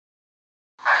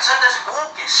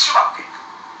計仕分け。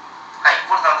はい、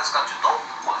これ何ですかっていうと、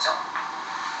こうですよ。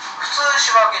普通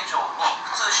仕分け帳に、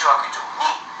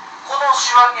この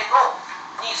仕分けの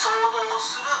に相当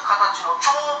する形の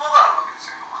帳簿があるわけです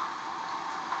よ、要は。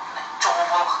ね、帳簿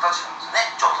の形なんですよ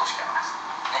ね、帳簿式なんです。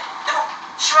ね、でも、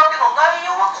仕分けの内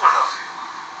容はこれなんですよ。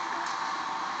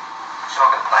仕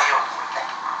分けの内容はこれね。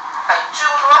はい、という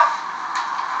ことは、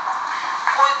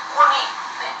ここに、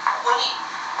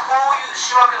こういう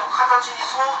仕分けの形に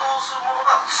相当するもの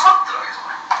が詰まってるわけですよ、こ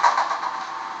れ。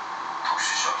特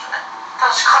殊仕分け書ね。た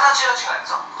だし、形が違うんで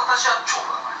すよ。形は帳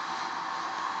簿だから。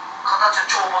形は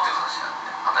帳簿という形になっ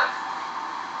て与えられてる。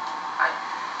はい。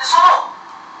で、その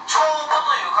帳簿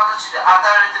という形で与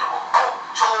えられているものを、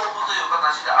帳簿という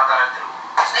形で与えられているも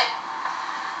のですね。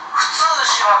普通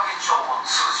仕分け帳を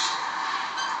通じて、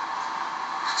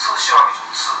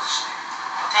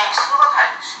転記するのが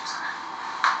大陸式ですから。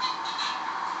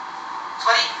つ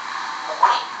まり、ここ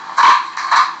に、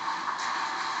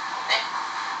ね、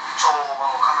帳簿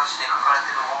の形で書かれて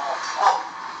いるものを、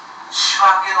仕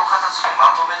分けの形に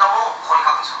まとめたものをここに書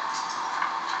くんですよ。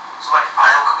つまり、あ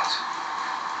れを書くんですよ。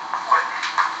これ。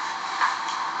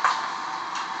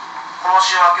この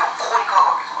仕分けをここに書く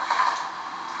わけです。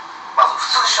まず、普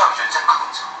通仕分け書に全部書く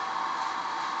んですよ。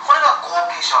これが合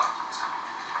計仕分けって言うんですよ。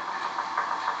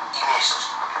イメージとし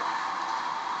て。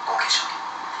合計仕分け。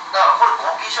だからこれ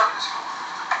合計仕分けですよ。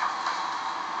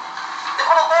で、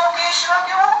この合計仕分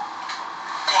けを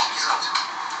転記するんですよ。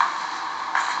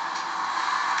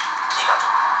金額帳。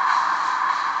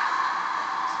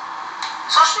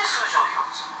そして数字を表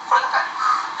記する。これが大陸。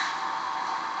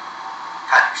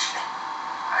大陸式ね。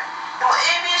はい。でも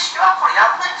AB 式はこれや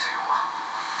んないんですよ、要は。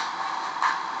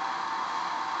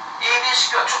AB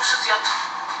式は直接やった。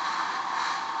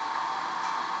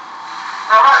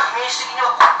だからイメージ的には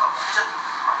こうかもしれない。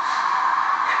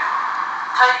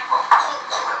大陸はこうやっ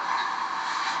てる。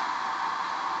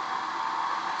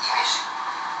イメージ的に。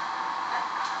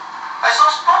はい、そ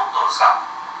うするとどうですか？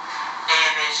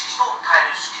 AB 式と大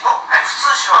陸式の、はい、普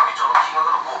通仕分け帳の金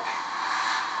額の合計。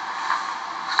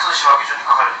普通仕分け帳に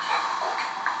書かれる金額の合計。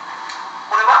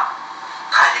これは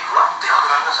大陸はでかく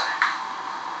なりますよね。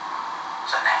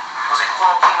そうやね。当然こ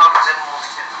の金額全部持って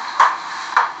きてる。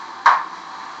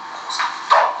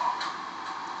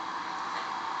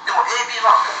AB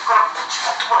はここからこっち持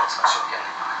ってこないですから、仕分けや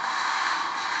ないから。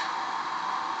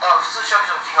だから普通仕分け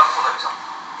書の金額こんなにさ、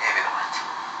AB の前って。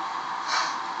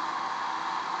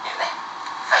いいね。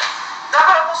はい。だ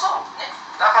からこそ、これ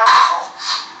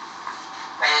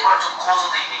はちょっと構造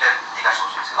的に理解して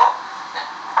ほしいんですけど、ね、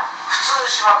普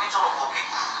通仕分け書の合計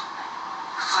金額。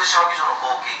普通仕分け書の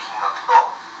合計金額と、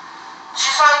試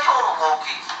算表の合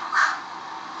計金額。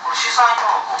この試算表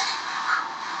の合計金額。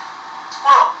こ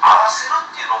れを合わせる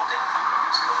っていう論点が出てくるわけ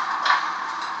ですけど、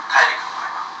大陸の場合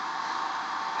は。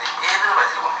ね、英文の場合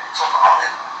出てこないね。そんな合わね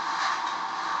えんだから。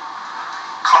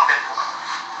完璧法だか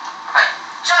ら。はい。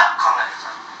じゃあ考えてくだ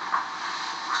さい。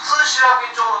普通仕分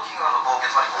け帳の金額の合計、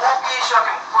つまり合計仕分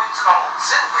けもこいつがもう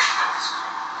全部ひっくるめです。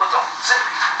こいつはもう全部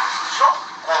ひっくるめですでしょ。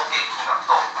合計金額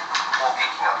と、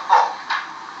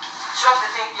仕分け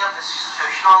で転記やって数字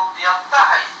を拾ってやった、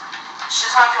はい。試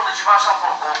算表の一番下のこ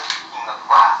の合計金額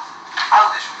は、合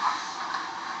うでしょうか？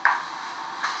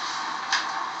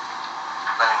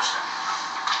何もしない。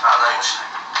何もしない。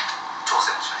調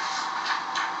整もしない。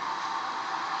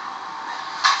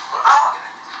これ合うわけ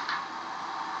ないんですよ。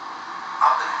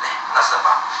合うわけないね。なぜなら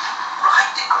ば、これ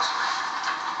入っていくからですよね。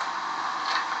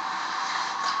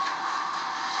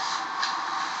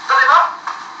例えば、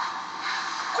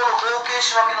この合計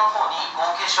仕分けの方に、現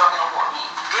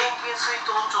金出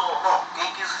納帳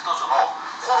の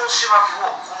この仕分け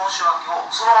を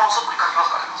そのままそっくり書きます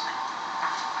からね。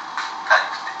大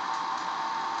陸って。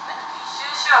ね。一周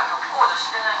仕分けを控除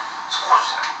してない。控除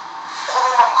してない。こ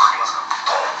のまま書きますから、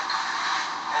ドーンと。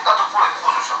ね、だってこれ控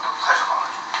除しちゃったら大した変わ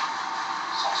らないで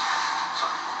しょ。そ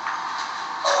う。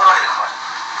ここだけで考えちゃっ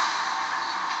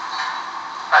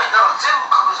た。はい、だから全部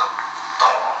書くんですよ。ド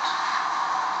ーンと。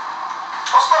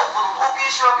そうすると、この合計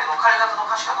仕分けの借方の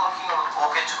貸方の金額の合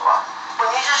計っていうのは、こ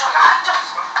れ二重仕分け入っちゃうんで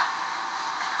すから。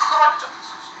含まれちゃうんで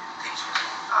す。転記します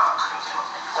ね。書きますね、ま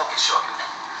ずね。合計仕分けをね。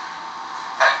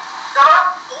はい。だか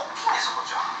ら、大きいんですよ、こっ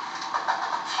ちは。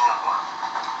金額は。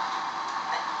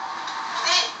ね。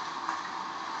で、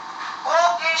合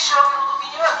計仕分けの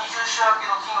時には二重仕分け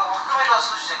の金額を含めた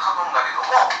数字で書くんだけど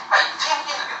も、はい、転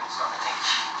記の時はどうですかね、転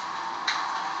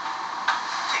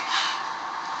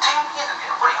記の時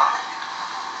はこれやんないんだよ。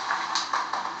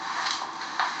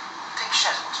転記し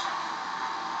ないです、こっちは。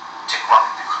チェックマーク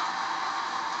っていうか。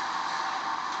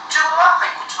ということは、はい、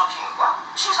こっちの金額は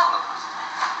小さくなってますね。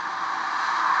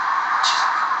小さ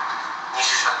く。二重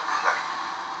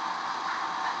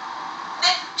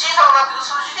なってる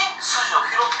数字に数字を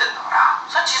拾ってんだから、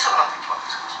それは小さくなって決まって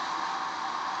るんですよ。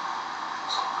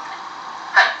そうね。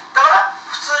はい。だから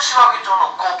普通仕分け帳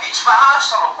の合計、一番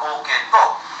下の合計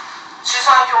と資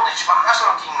産表の一番下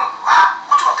の金額は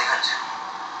こっちがでかいんですよ。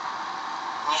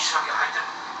二次仕分けが入ってる、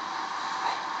ね。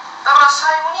だから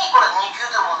最後にこれ2級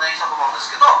でも出てきたと思うんで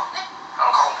すけどね、過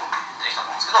去問で出てきた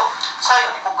と思うんですけど、最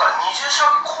後にここから二重仕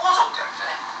分け控除ってやるんですよ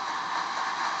ね。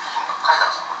金額書いてある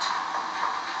んですよ、こっち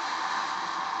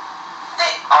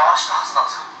で合わせたはずなん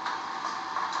ですよ。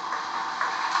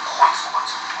こいつとこい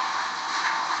つ、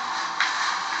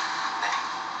ね、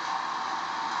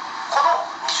この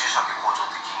二重仕分け控除っ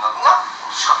て金額が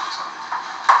四角ですからね。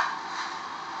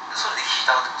それで引いて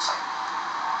あげてください。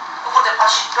ここでパ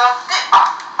シッとあって、あ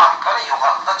ったね、よ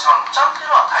かった、ちゃんちゃんっていう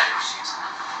のは大陸式ですから。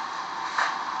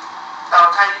だ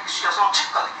から大陸式はそのチ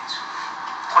ェックができるんですよ。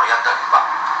これやってあげれば、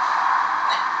ね、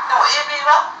でも英米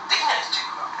はできないです、チェッ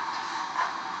クが。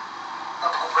だ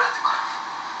ってここからやってるから、こ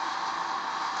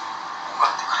こか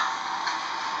らやってるから、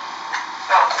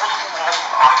だからこことここもそ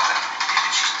も合いませんからね、英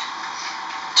米式って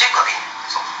チェックができない。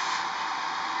そう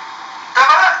だ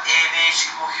から英米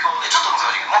式目標でちょっと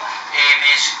難しいけども、英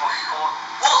米式目標を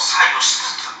採用し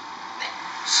つつ、ね、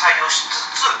採用しつ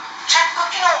つチェック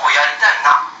機能もやりたい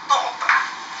なと思ったら、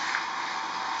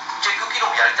チェック機能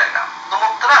もやりたいなと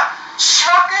思ったら、仕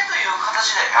分けという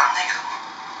形ではやんねえけども、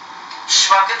仕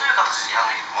分けという形でやん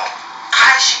ねえけども、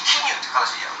開始記入って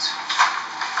形でやるんですよ。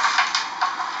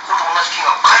これと同じ金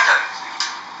額を書いてあげるんですね。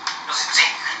要するに全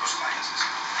期繰り越しのやつですよ。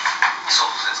に相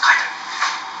当するやつ書いてあげる。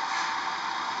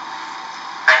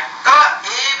はい。だから英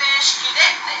米式で、ね、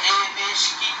英米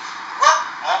式は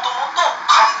もともと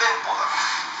簡便法だから、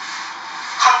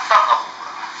簡単な方法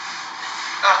だから、だ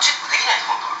からチェックできないんです、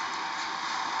本当は。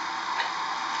ね、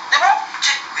でもチ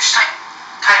ェックしたい。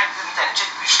大陸みたいにチェッ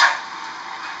クしたい。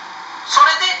そ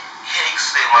れでヘリク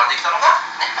スで生まれてきたのが、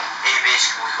ね、英米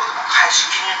式目標でも開始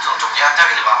記入っていうのをちょっとやってあ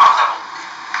げれば合うだろう。